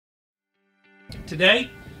Today,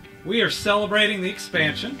 we are celebrating the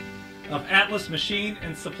expansion of Atlas Machine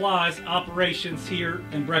and Supplies operations here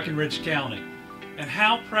in Breckinridge County. And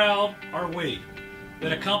how proud are we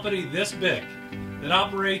that a company this big, that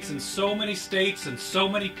operates in so many states and so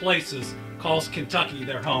many places, calls Kentucky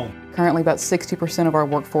their home. Currently about 60% of our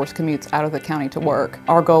workforce commutes out of the county to work.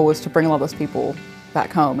 Our goal is to bring a lot of those people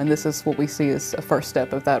back home, and this is what we see as a first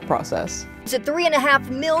step of that process. It's a $3.5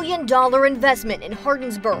 million investment in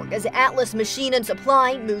Hardinsburg as Atlas Machine and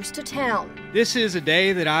Supply moves to town. This is a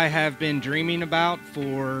day that I have been dreaming about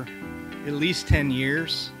for at least 10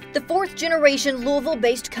 years. The fourth-generation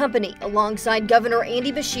Louisville-based company, alongside Governor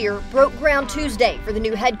Andy Beshear, broke ground Tuesday for the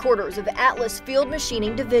new headquarters of Atlas Field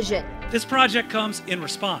Machining Division. This project comes in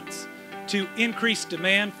response to increased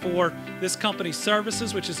demand for this company's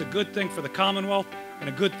services, which is a good thing for the Commonwealth and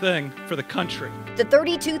a good thing for the country. The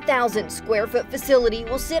 32,000 square foot facility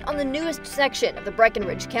will sit on the newest section of the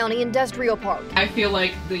Breckinridge County Industrial Park. I feel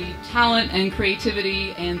like the talent and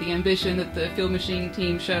creativity and the ambition that the field machine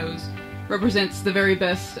team shows represents the very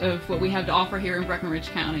best of what we have to offer here in Breckinridge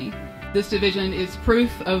County. This division is proof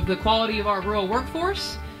of the quality of our rural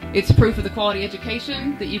workforce. It's proof of the quality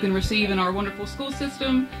education that you can receive in our wonderful school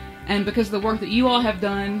system. And because of the work that you all have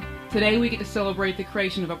done, today we get to celebrate the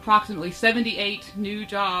creation of approximately 78 new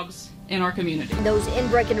jobs in our community. Those in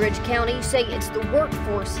Breckinridge County say it's the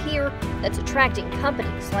workforce here that's attracting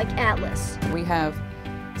companies like Atlas. We have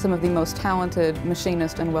some of the most talented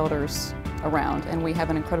machinists and welders around, and we have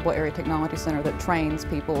an incredible area technology center that trains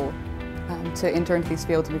people to enter into these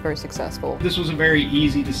fields and be very successful. This was a very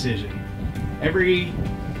easy decision. Every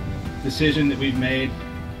decision that we've made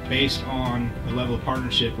based on the level of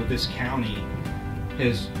partnership with this county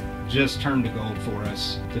has just turned to gold for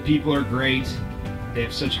us. The people are great. They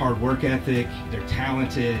have such hard work ethic. They're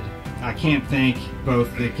talented. I can't thank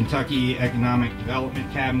both the Kentucky Economic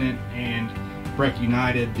Development Cabinet and Breck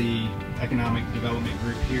United, the economic development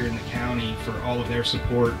group here in the county, for all of their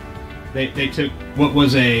support. They took what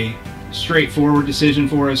was a straightforward decision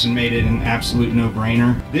for us and made it an absolute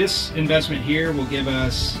no-brainer. This investment here will give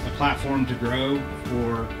us a platform to grow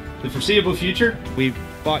for the foreseeable future. We've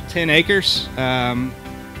bought 10 acres.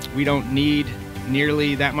 We don't need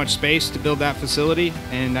nearly that much space to build that facility,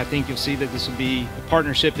 and I think you'll see that this will be a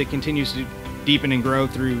partnership that continues to deepen and grow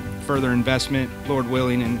through further investment, Lord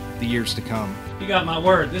willing, in the years to come. You got my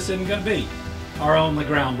word, this isn't going to be our only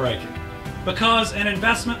groundbreaking. Because an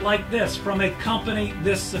investment like this from a company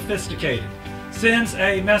this sophisticated sends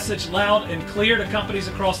a message loud and clear to companies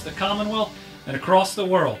across the Commonwealth and across the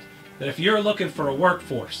world that if you're looking for a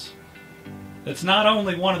workforce that's not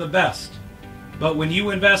only one of the best, but when you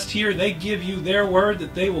invest here, they give you their word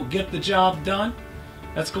that they will get the job done.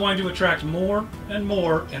 That's going to attract more and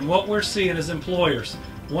more, and what we're seeing is employers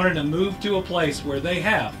wanting to move to a place where they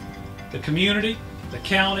have the community, the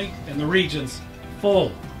county, and the region's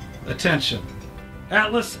full attention.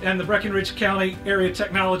 Atlas and the Breckinridge County Area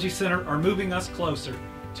Technology Center are moving us closer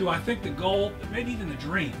to, I think, the goal, maybe even the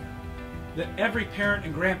dream, that every parent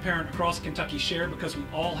and grandparent across Kentucky share, because we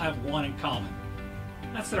all have one in common.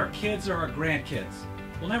 That's that our kids or our grandkids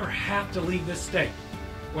will never have to leave this state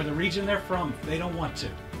or the region they're from if they don't want to,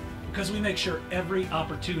 because we make sure every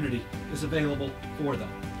opportunity is available for them.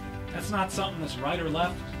 That's not something that's right or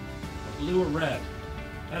left, or blue or red.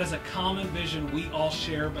 That is a common vision we all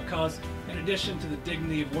share, because in addition to the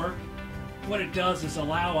dignity of work, what it does is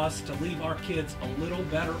allow us to leave our kids a little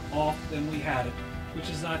better off than we had it, which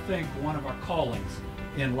is, I think, one of our callings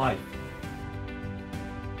in life.